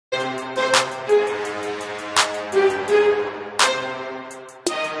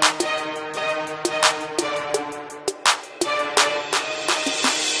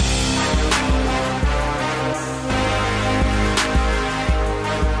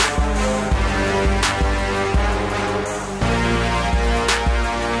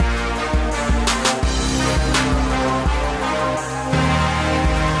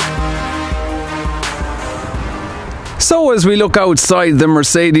So as we look outside the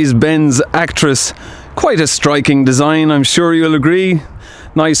Mercedes-Benz ACTROS, quite a striking design, I'm sure you'll agree.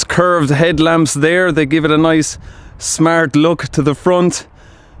 Nice curved headlamps there, they give it a nice smart look to the front.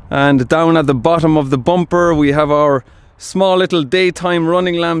 And down at the bottom of the bumper we have our small little daytime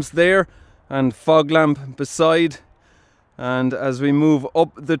running lamps there and fog lamp beside. And as we move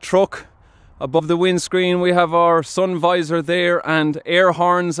up the truck, above the windscreen we have our sun visor there and air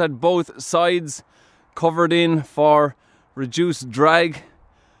horns at both sides, covered in for reduced drag,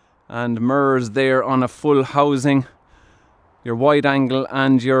 and mirrors there on a full housing, your wide angle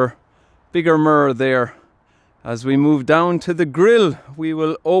and your bigger mirror there. As we move down to the grille, we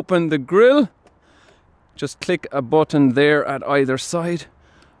will open the grille. Just click a button there at either side,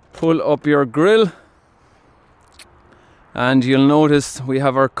 pull up your grille, and you'll notice we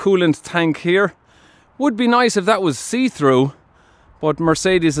have our coolant tank here. Would be nice if that was see-through, but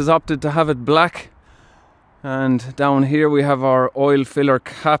Mercedes has opted to have it black. And down here we have our oil filler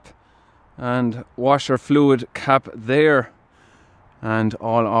cap and washer fluid cap there, and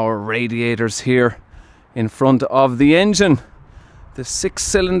all our radiators here in front of the engine. The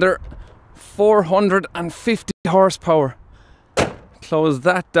 6-cylinder 450 horsepower. Close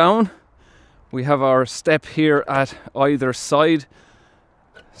that down. We have our step here at either side,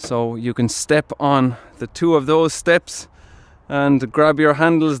 so you can step on the two of those steps and grab your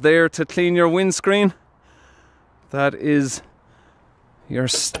handles there to clean your windscreen. That is your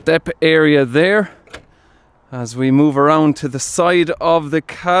step area there. As we move around to the side of the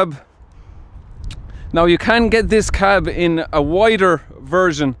cab, now you can get this cab in a wider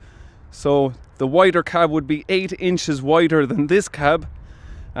version, so the wider cab would be 8 inches wider than this cab,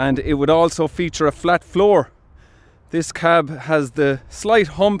 and it would also feature a flat floor. This cab has the slight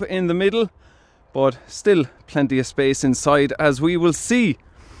hump in the middle, but still plenty of space inside, as we will see.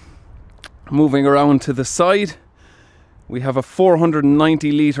 Moving around to the side, we have a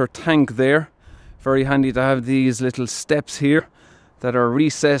 490 litre tank there. Very handy to have these little steps here that are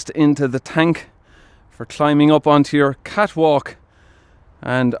recessed into the tank for climbing up onto your catwalk.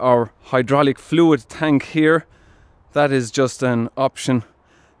 And our hydraulic fluid tank here, that is just an option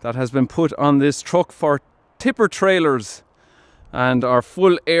that has been put on this truck for tipper trailers. And our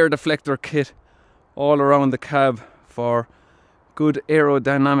full air deflector kit all around the cab for good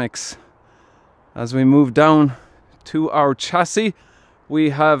aerodynamics. As we move down to our chassis,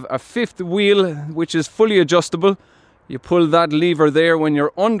 we have a fifth wheel which is fully adjustable. You pull that lever there when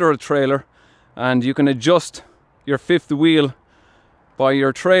you're under a trailer, and you can adjust your fifth wheel by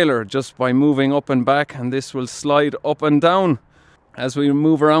your trailer just by moving up and back, and this will slide up and down. As we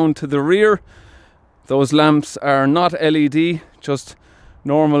move around to the rear, those lamps are not LED, just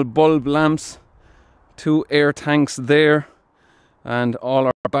normal bulb lamps. 2 air tanks there, and all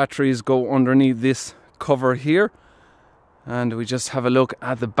our batteries go underneath this cover here. And we just have a look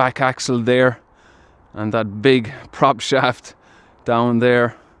at the back axle there and that big prop shaft down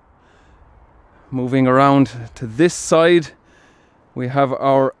there. Moving around to this side, we have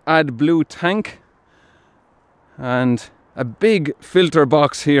our AdBlue tank and a big filter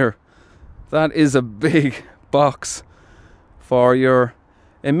box here. That is a big box for your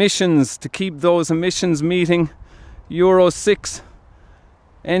emissions, to keep those emissions meeting Euro 6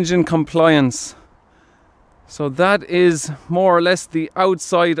 engine compliance. So that is more or less the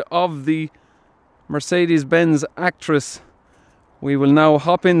outside of the Mercedes-Benz ACTROS. We will now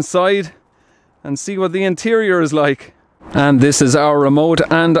hop inside and see what the interior is like. And this is our remote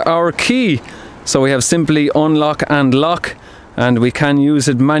and our key. So we have simply unlock and lock, and we can use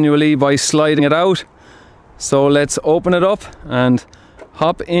it manually by sliding it out. So let's open it up and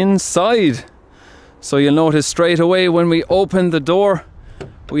hop inside. So you'll notice straight away when we open the door,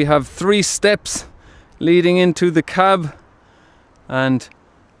 we have 3 steps leading into the cab, and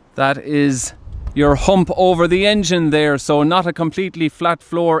that is your hump over the engine there. So not a completely flat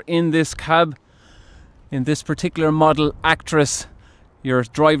floor in this cab. In this particular model ACTROS, your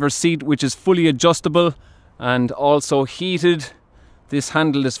driver's seat, which is fully adjustable and also heated. This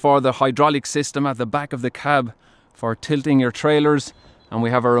handle is for the hydraulic system at the back of the cab for tilting your trailers, and we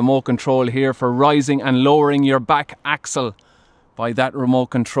have a remote control here for rising and lowering your back axle by that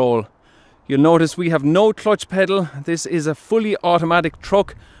remote control. You'll notice we have no clutch pedal. This is a fully automatic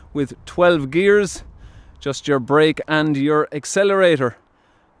truck with 12 gears, just your brake and your accelerator,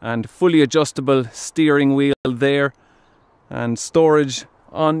 and fully adjustable steering wheel there, and storage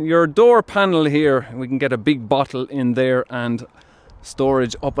on your door panel here. We can get a big bottle in there and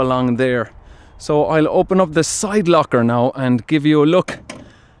storage up along there. So I'll open up the side locker now and give you a look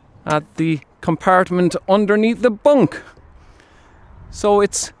at the compartment underneath the bunk. So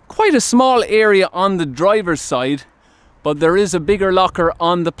it's quite a small area on the driver's side, but there is a bigger locker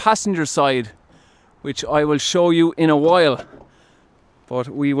on the passenger side, which I will show you in a while. But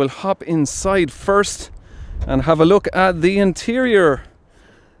we will hop inside first and have a look at the interior.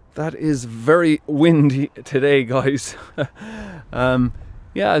 That is very windy today, guys.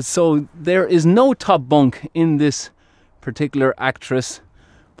 Yeah, so there is no top bunk in this particular ACTROS,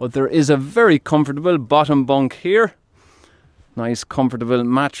 but there is a very comfortable bottom bunk here. Nice comfortable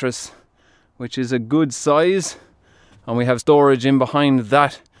mattress, which is a good size. And we have storage in behind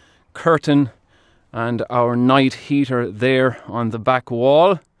that curtain and our night heater there on the back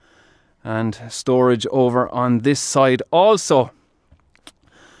wall. And storage over on this side also.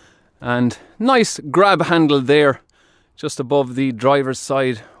 And nice grab handle there just above the driver's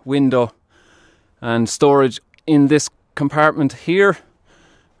side window, and storage in this compartment here.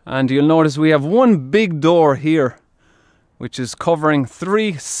 And you'll notice we have one big door here which is covering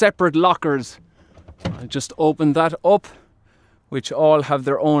 3 separate lockers. I'll just open that up, which all have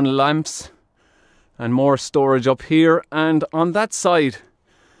their own lamps, and more storage up here and on that side,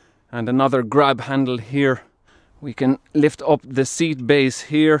 and another grab handle here. We can lift up the seat base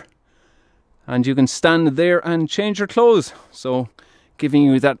here, and you can stand there and change your clothes, so giving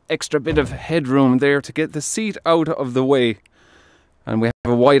you that extra bit of headroom there to get the seat out of the way. And we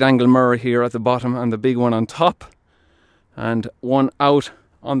have a wide angle mirror here at the bottom and the big one on top, and one out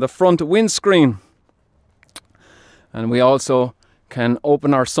on the front windscreen. And we also can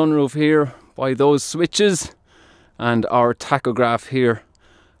open our sunroof here by those switches, and our tachograph here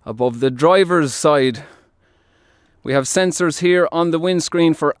above the driver's side. We have sensors here on the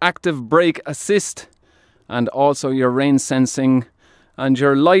windscreen for active brake assist, and also your rain sensing and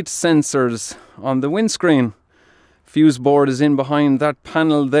your light sensors on the windscreen. Fuse board is in behind that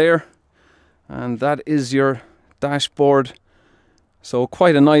panel there, and that is your dashboard. So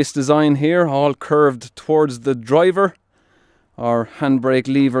quite a nice design here, all curved towards the driver. Our handbrake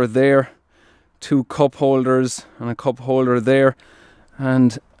lever there, 2 cup holders and a cup holder there,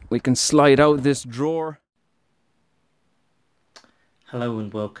 and we can slide out this drawer. Hello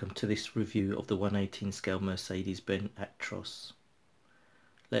and welcome to this review of the 1/18 scale Mercedes-Benz ACTROS.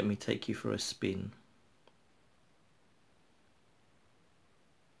 Let me take you for a spin.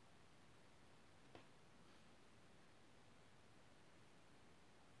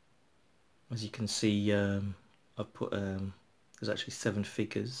 As you can see, I've put there's actually 7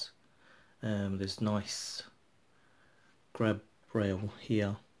 figures. There's nice grab rail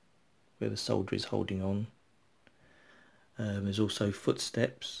here where the soldier is holding on. There's also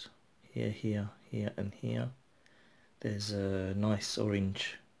footsteps here, here, here and here. There's a nice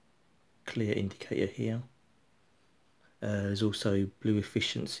orange clear indicator here. There's also Blue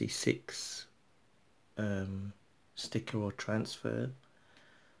Efficiency 6 sticker or transfer.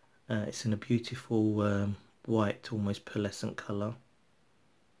 It's in a beautiful white, almost pearlescent colour.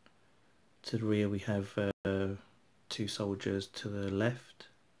 To the rear we have 2 soldiers to the left.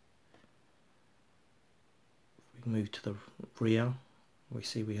 We move to the rear, we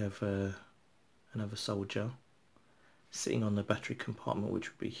see we have another soldier sitting on the battery compartment, which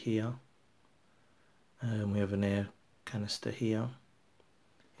would be here. We have an air canister here.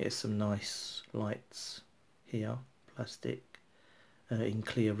 Here's some nice lights here, plastic in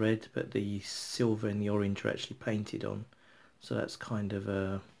clear red, but the silver and the orange are actually painted on, so that's kind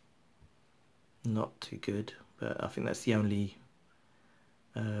of not too good, but I think that's the only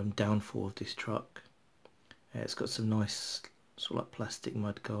downfall of this truck. It's got some nice sort of like plastic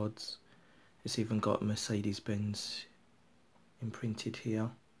mud guards. It's even got Mercedes-Benz imprinted here.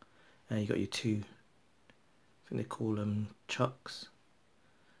 You got your 2, I think they call them chucks.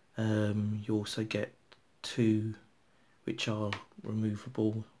 You also get 2 which are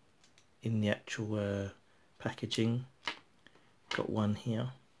removable in the actual packaging. Got one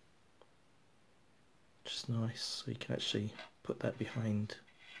here, just nice, so you can actually put that behind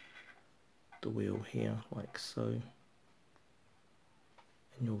the wheel here, like so. And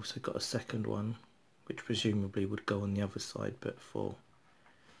you also got a second one, which presumably would go on the other side, but for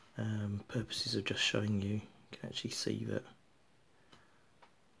purposes of just showing you, you can actually see that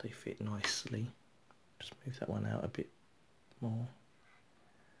they fit nicely. Just move that one out a bit more,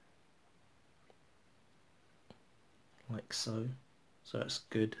 like so. So that's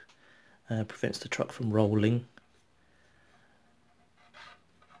good. Prevents the truck from rolling.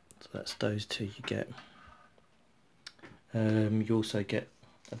 So that's those 2 you get. You also get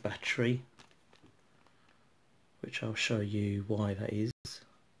a battery, which I'll show you why that is.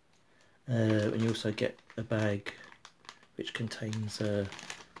 And you also get a bag which contains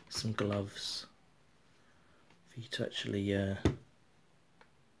some gloves for you to actually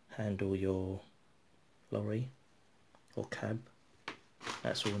handle your lorry. or cab.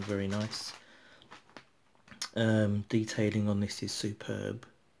 That's all very nice. Detailing on this is superb.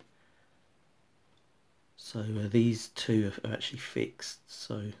 So these two are actually fixed,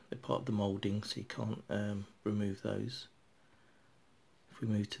 so they're part of the moulding, so you can't remove those. If we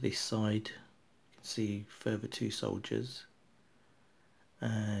move to this side, you can see further two soldiers,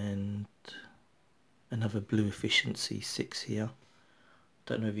 and another blue efficiency 6 here.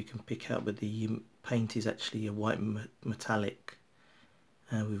 Don't know if you can pick out, but the paint is actually a white metallic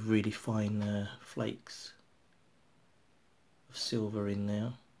with really fine flakes of silver in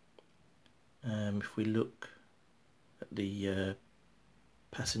there. If we look at the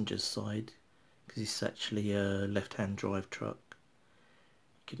passenger's side, because it's actually a left-hand drive truck,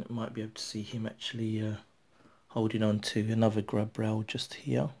 you might be able to see him actually holding on to another grub rail just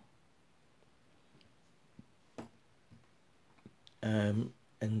here.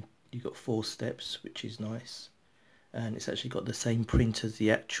 And you've got 4 steps, which is nice, and it's actually got the same print as the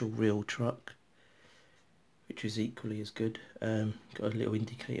actual real truck, which is equally as good. Got a little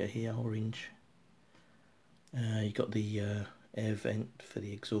indicator here, orange. You got the air vent for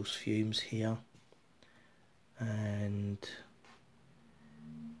the exhaust fumes here, and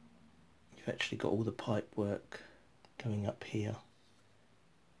you've actually got all the pipe work going up here,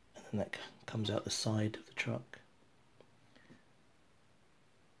 and then that comes out the side of the truck.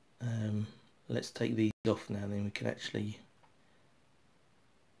 Let's take these off now, then we can actually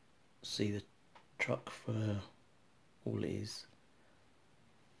see the truck for all it is.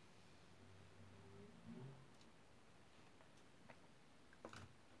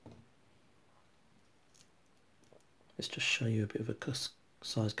 Let's just show you a bit of a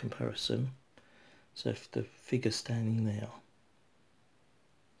size comparison. So if the figure standing there,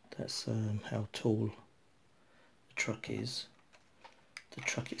 that's how tall the truck is. The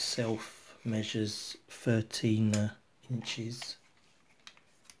truck itself measures 13 inches.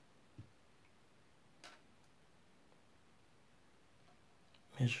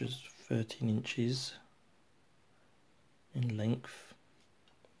 Measures 13 inches in length.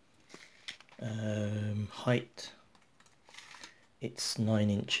 Height, it's 9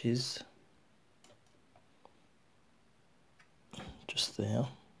 inches. Just there.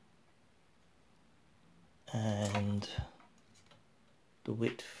 And the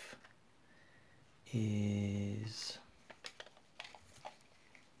width is,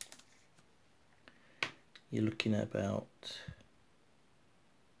 you're looking at about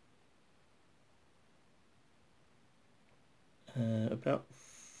about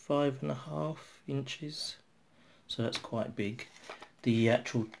 5.5 inches, so that's quite big. The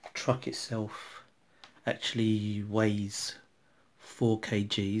actual truck itself actually weighs 4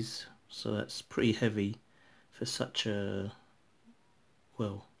 kgs, so that's pretty heavy for such a,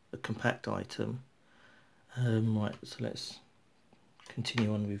 well, a compact item. Right, so let's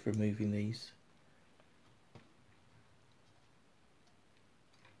continue on with removing these.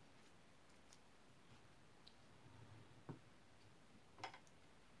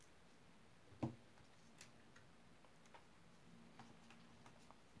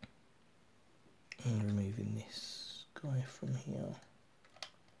 And removing this guy from here.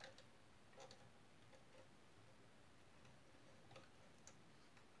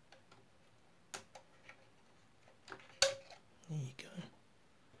 There you go.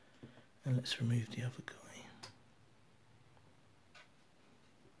 And let's remove the other guy.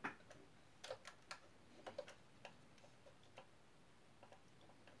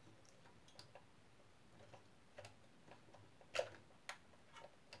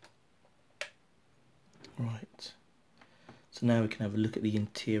 Right, so now we can have a look at the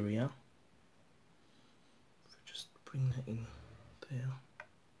interior. Just bring that in there.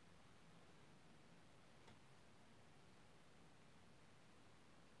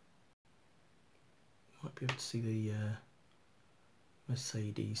 Might be able to see the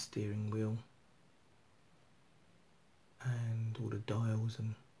Mercedes steering wheel and all the dials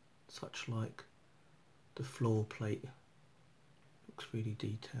and such like. The floor plate looks really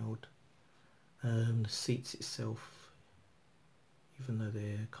detailed. The seats itself, even though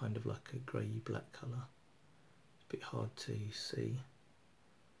they're kind of like a grey black colour, it's a bit hard to see.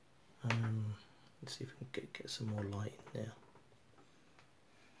 Let's see if we can get some more light in there.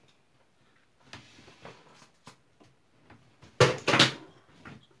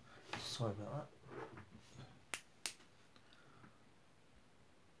 Sorry about that.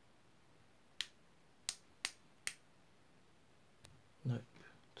 Nope,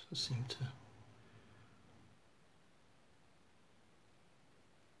 doesn't seem to.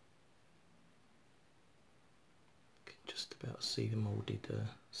 Can just about see the moulded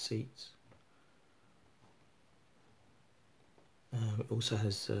seats. It also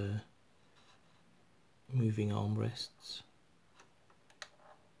has moving armrests.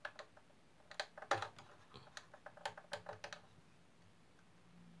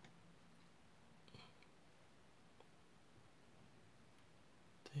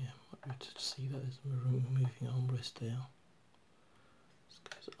 There, might be able to see that there's a moving armrest there. This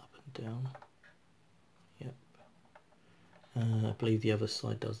goes up and down. Yep. I believe the other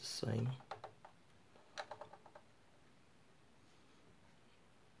side does the same.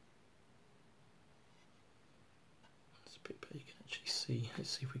 It's a bit better, you can actually see. Let's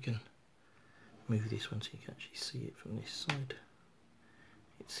see if we can move this one so you can actually see it from this side.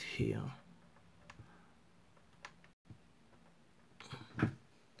 It's here.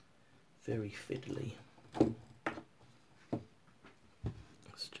 Very fiddly.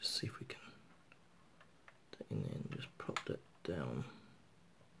 Let's just see if we can get in there and just prop that down.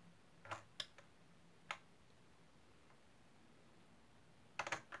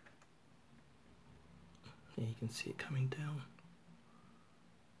 Yeah, you can see it coming down.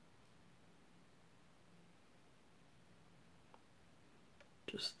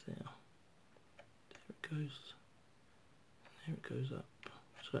 Just there. There it goes. And there it goes up.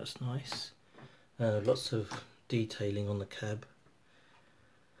 So that's nice. Lots of detailing on the cab.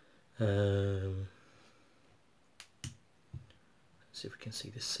 Let's see if we can see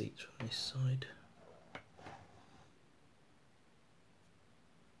the seats from this side.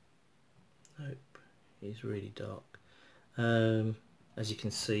 Nope, it's really dark. As you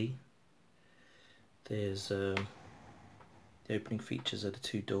can see, there's the opening features are the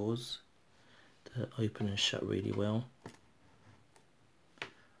two doors that open and shut really well.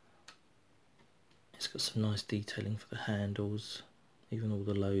 It's got some nice detailing for the handles, even all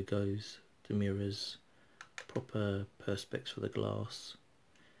the logos, the mirrors, proper perspex for the glass.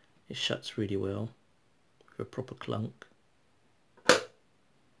 It shuts really well with a proper clunk,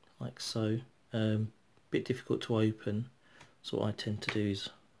 like so. Bit difficult to open, so what I tend to do is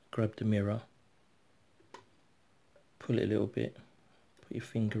grab the mirror, pull it a little bit, put your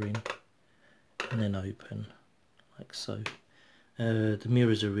finger in, and then open, like so. The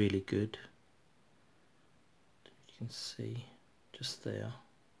mirrors are really good. You can see just there,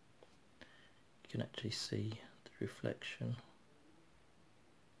 you can actually see the reflection.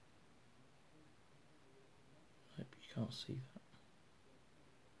 Hope you can't see that.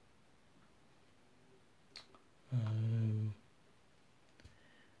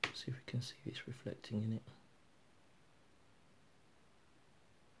 See if we can see this reflecting in it.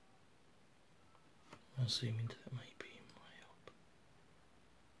 I'll zoom into that maybe. Might help.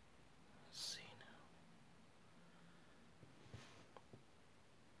 Let's see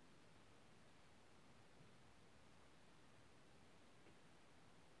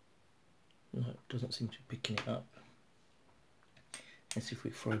now. No, it doesn't seem to be picking it up. Let's see if we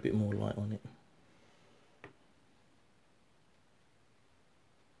throw a bit more light on it.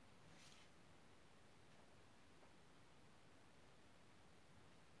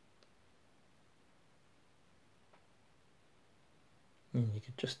 And you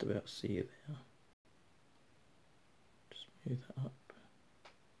can just about see it there. Just move that up.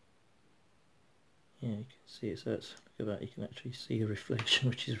 Yeah, you can see it. So look at that. You can actually see a reflection,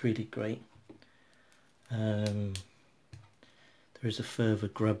 which is really great. There is a further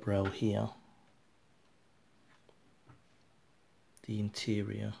grub rail here. The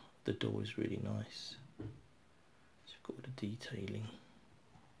interior of the door is really nice. So you've got all the detailing.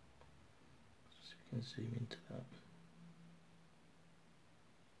 So we can zoom into that.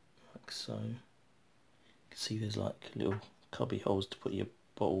 Like so. You can see there's like little cubby holes to put your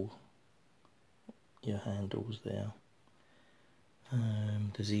bottle, your handles there.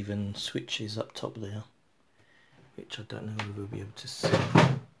 There's even switches up top there, which I don't know if we'll be able to see.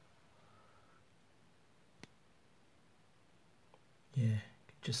 Yeah, you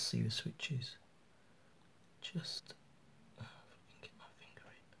can just see the switches. Just, if I can get my finger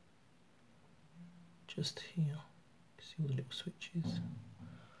in. Just here, you can see all the little switches.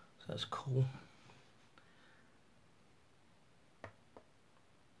 So that's cool.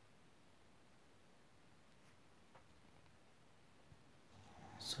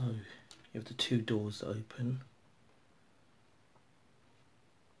 So you have the two doors that open.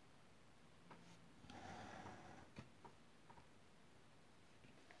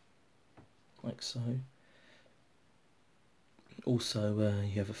 Like so. Also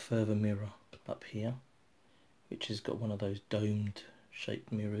you have a further mirror up here, which has got one of those domed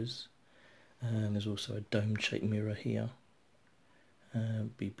shaped mirrors. There's also a domed shaped mirror here.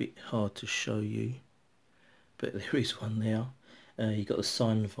 Be a bit hard to show you, but there is one there. You've got the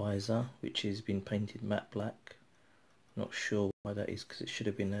sun visor, which has been painted matte black. Not sure Why that is, because it should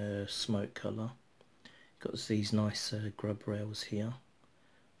have been a smoke colour. Got these nice grub rails here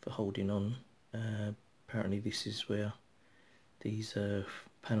for holding on. Apparently this is where these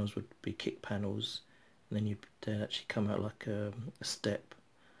panels would be kick panels, and then they'd actually come out like a step.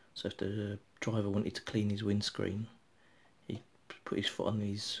 So if the driver wanted to clean his windscreen, he'd put his foot on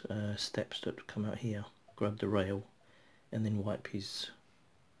these steps that would come out here, grab the rail, and then wipe his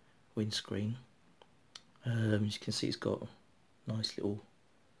windscreen. As you can see, it's got nice little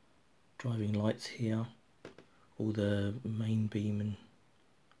driving lights here, all the main beam and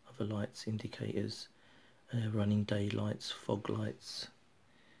other lights, indicators, running daylights, fog lights.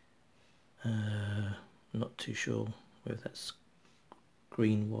 Not too sure whether that's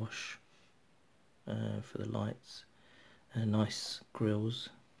green wash for the lights. Nice grills.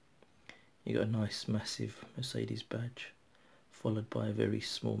 You got a nice massive Mercedes badge, followed by a very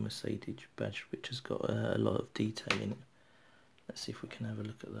small Mercedes badge which has got a lot of detail in it. Let's see if we can have a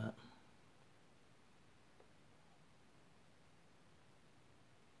look at that.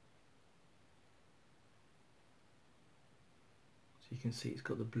 So you can see it's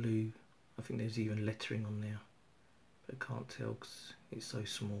got the blue, I think there's even lettering on there, but I can't tell because it's so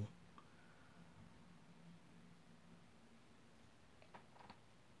small.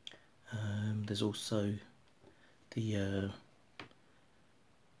 There's also the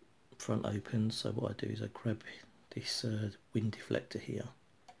front open, so what I do is I grab this wind deflector here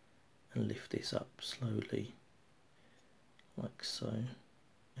and lift this up slowly like so,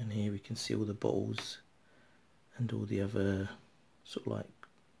 and here we can see all the bottles and all the other sort of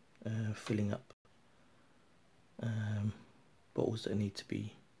like filling up bottles that need to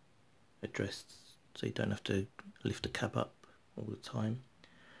be addressed, so you don't have to lift the cab up all the time.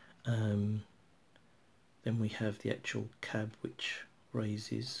 Then we have the actual cab which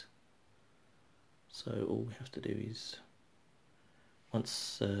raises, so all we have to do is,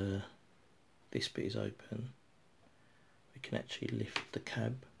 once this bit is open, we can actually lift the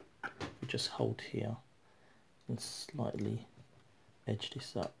cab. We just hold here and slightly edge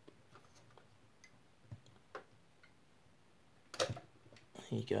this up. There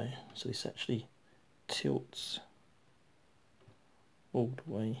you go, so this actually tilts all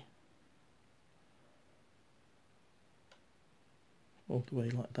the way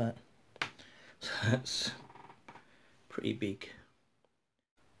like that. So that's pretty big.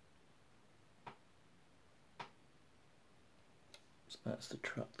 So that's the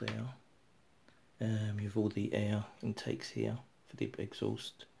truck there. You have all the air intakes here for the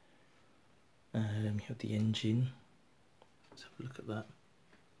exhaust. You have the engine. Let's have a look at that.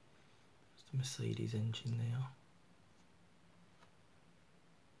 There's the Mercedes engine there.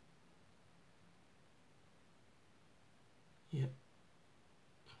 Yep,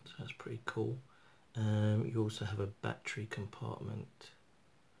 so that's pretty cool. You also have a battery compartment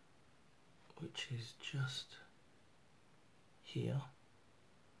which is just here.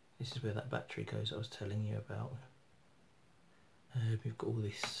 This is where that battery goes I was telling you about. We've got all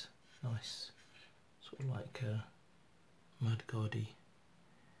this nice sort of like a mudguardy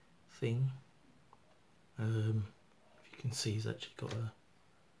thing. If you can see, he's actually got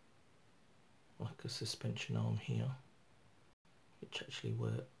a suspension arm here, which actually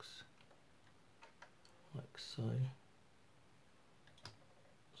works like so.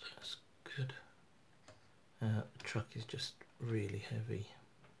 So that's good. The truck is just really heavy.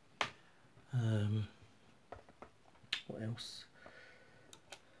 What else?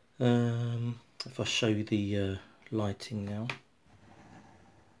 If I show you the lighting now.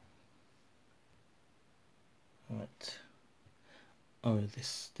 Right. Oh,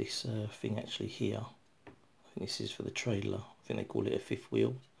 this thing actually here. I think this is for the trailer. I think they call it a fifth wheel.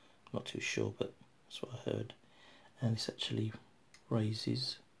 I'm not too sure, but that's what I heard. And this actually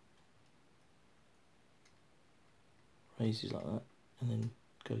raises like that, and then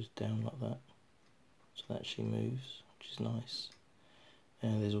goes down like that. So that actually moves, which is nice.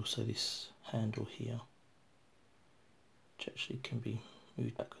 And there's also this handle here, which actually can be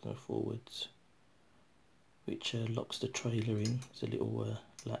moved backwards and forwards, which locks the trailer in. There's a little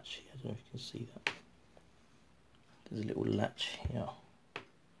latch here. I don't know if you can see that. There's a little latch here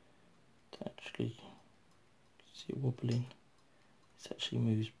to actually see it wobbling. This actually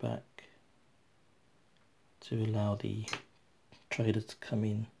moves back to allow the trailer to come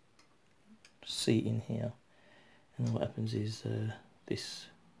in, seat in here, and then what happens is this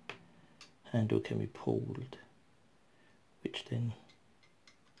handle can be pulled, which then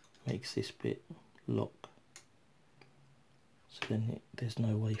makes this bit lock, so then there's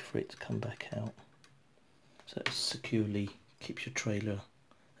no way for it to come back out. So that securely keeps your trailer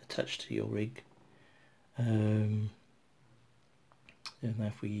attached to your rig. And now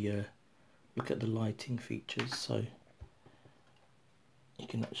if we look at the lighting features, so you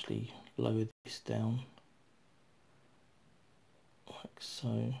can actually lower this down like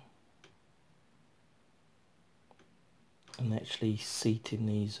so, and actually seat in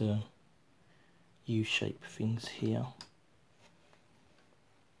these U-shape things here.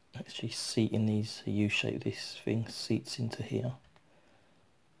 Actually seat in these U-shape, this thing seats into here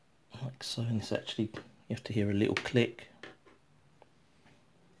like so, and it's actually, you have to hear a little click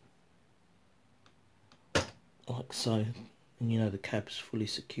like so, and you know the cab's fully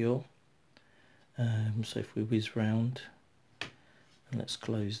secure. So if we whiz round, and let's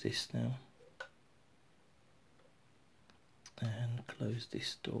close this now and close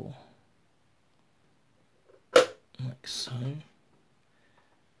this door like so.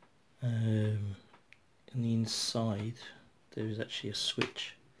 In the inside there is actually a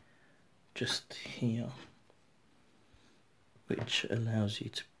switch just here which allows you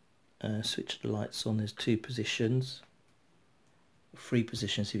to switch the lights on. There's 2 positions, 3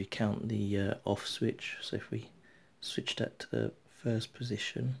 positions if you count the off switch. So if we switch that to the first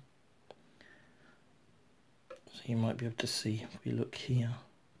position, so you might be able to see if we look here,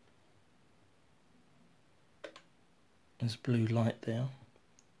 there's blue light there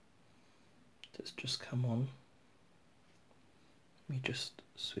that's just come on. Let me just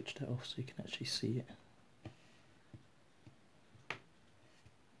switch that off so you can actually see it.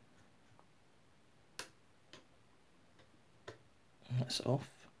 And that's off,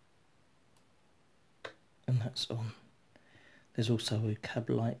 and that's on. There's also a cab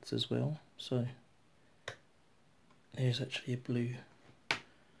lights as well, so there's actually a blue, I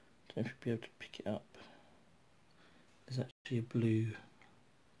don't know if you'll be able to pick it up, there's actually a blue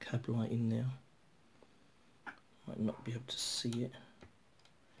cab light in there. Might not be able to see it,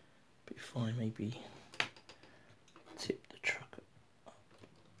 but if I maybe tip the truck up,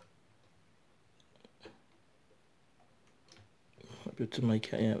 might be able to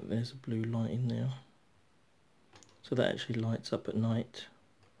make it out. There's a blue light in there, so that actually lights up at night,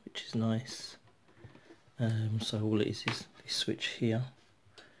 which is nice. So all it is this switch here,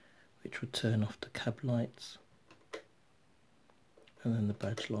 which would turn off the cab lights, and then the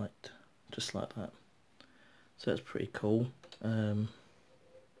badge light, just like that. So that's pretty cool. The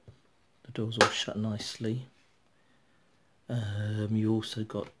doors all shut nicely. You also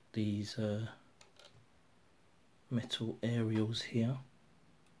got these metal aerials here,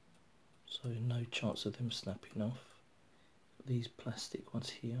 so no chance of them snapping off. These plastic ones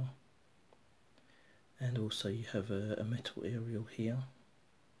here, and also you have a metal aerial here.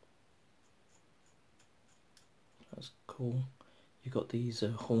 That's cool. You got these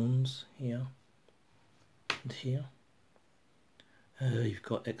horns here and here. You've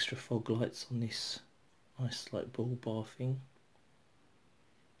got extra fog lights on this nice like bull bar thing.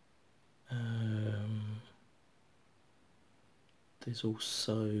 There's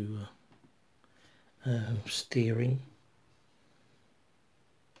also steering.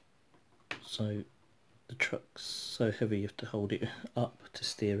 So the truck's so heavy you have to hold it up to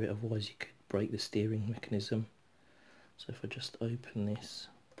steer it, otherwise you could break the steering mechanism. So if I just open this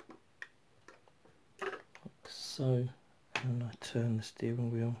like so, and I turn the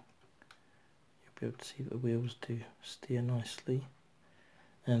steering wheel, you'll be able to see that the wheels do steer nicely,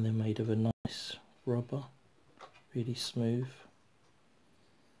 and they're made of a nice rubber, really smooth,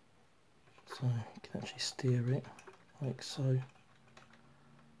 so you can actually steer it like so.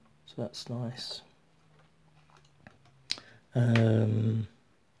 So that's nice.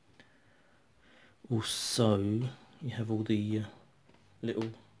 Also you have all the little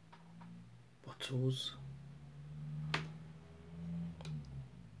bottles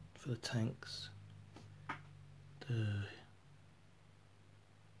for the tanks, the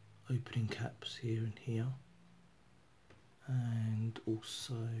opening caps here and here, and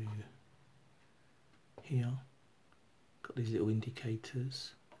also here got these little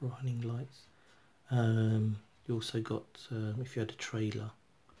indicators, running lights. You also got, if you had a trailer,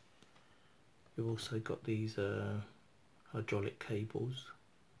 you've also got these hydraulic cables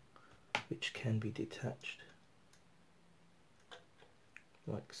which can be detached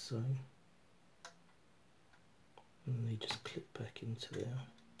like so, and they just clip back into there.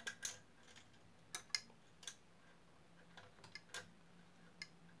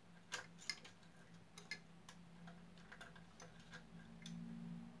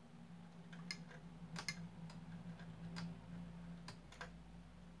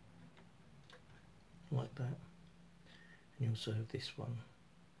 Like that. And you also have this one,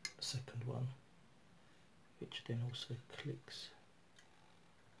 the second one, which then also clicks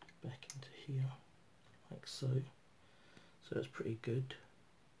back into here like so. So so that's pretty good.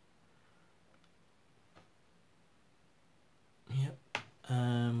 Yep.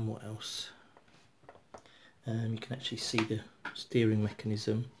 What else? You can actually see the steering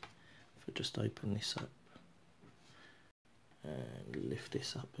mechanism. If I just open this up and lift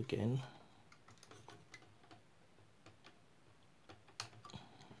this up again,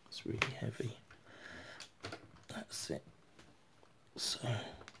 it's really heavy. That's it. So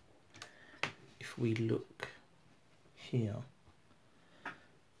if we look here,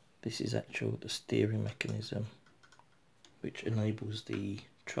 this is the steering mechanism, which enables the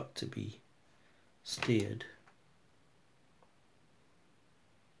truck to be steered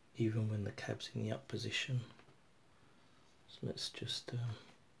even when the cab's in the up position. So let's just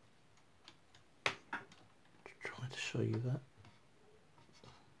try to show you that.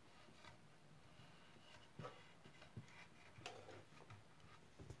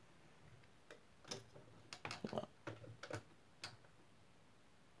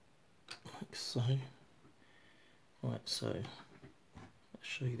 Like so. Right, so let's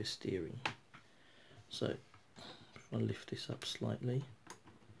show you the steering. So if I lift this up slightly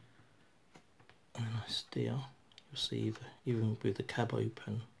and I steer, you'll see that even with the cab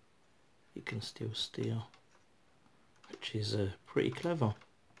open, you can still steer, which is pretty clever.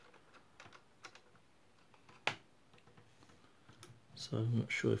 So I'm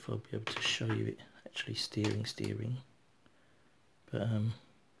not sure if I'll be able to show you it actually steering, but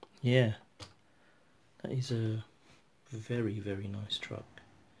yeah, that is a very nice truck.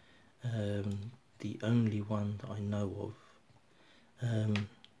 The only one that I know of,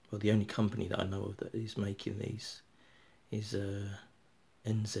 well, the only company that I know of that is making these is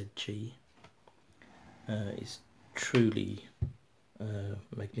NZG. It's truly a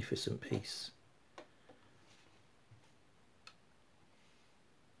magnificent piece.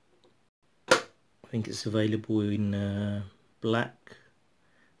 I think it's available in black,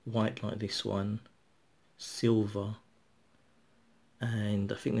 white like this one, silver,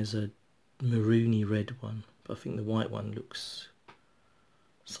 and I think there's a maroony red one, but I think the white one looks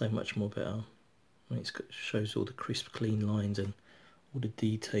so much more better. I mean, shows all the crisp clean lines and all the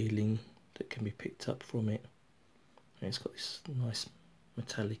detailing that can be picked up from it, and it's got this nice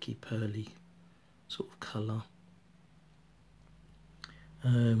metallic-y pearly sort of colour.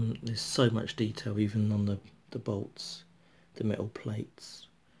 There's so much detail even on the bolts, the metal plates.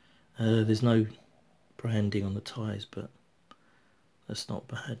 There's no branding on the tyres, but that's not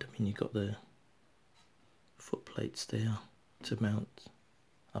bad. I mean, you've got the foot plates there to mount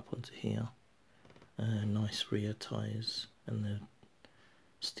up onto here. Nice rear tyres and the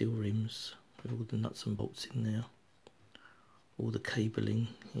steel rims with all the nuts and bolts in there. All the cabling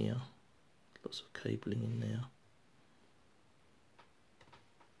here, lots of cabling in there.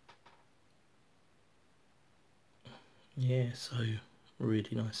 Yeah, so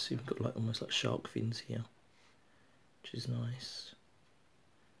really nice. You've got like almost like shark fins here, which is nice.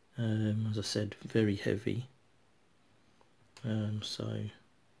 As I said, very heavy. So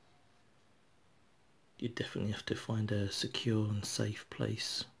you definitely have to find a secure and safe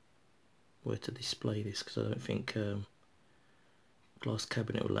place where to display this, because I don't think glass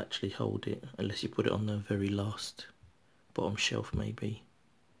cabinet will actually hold it unless you put it on the very last bottom shelf maybe.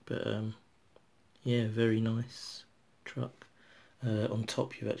 But yeah, very nice truck. On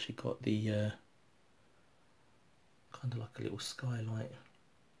top you've actually got the kind of like a little skylight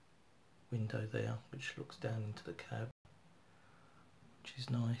window there, which looks down into the cab, which is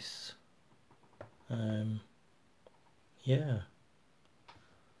nice. Yeah,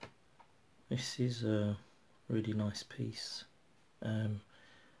 this is a really nice piece.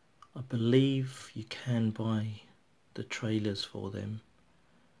 I believe you can buy the trailers for them,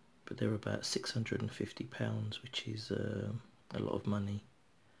 but they're about £650, which is a lot of money.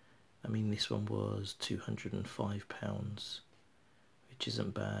 I mean, this one was £205, which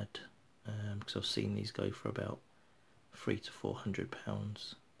isn't bad, because I've seen these go for about £300 to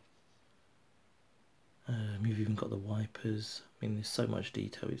 £400. You've even got the wipers. I mean, there's so much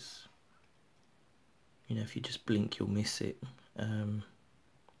detail. It's, you know, if you just blink you'll miss it.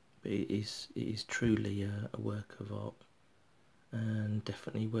 But it is truly a work of art, and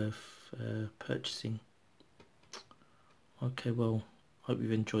definitely worth purchasing. Okay, well, hope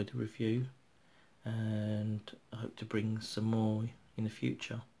you've enjoyed the review, and I hope to bring some more in the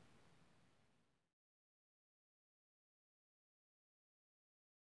future.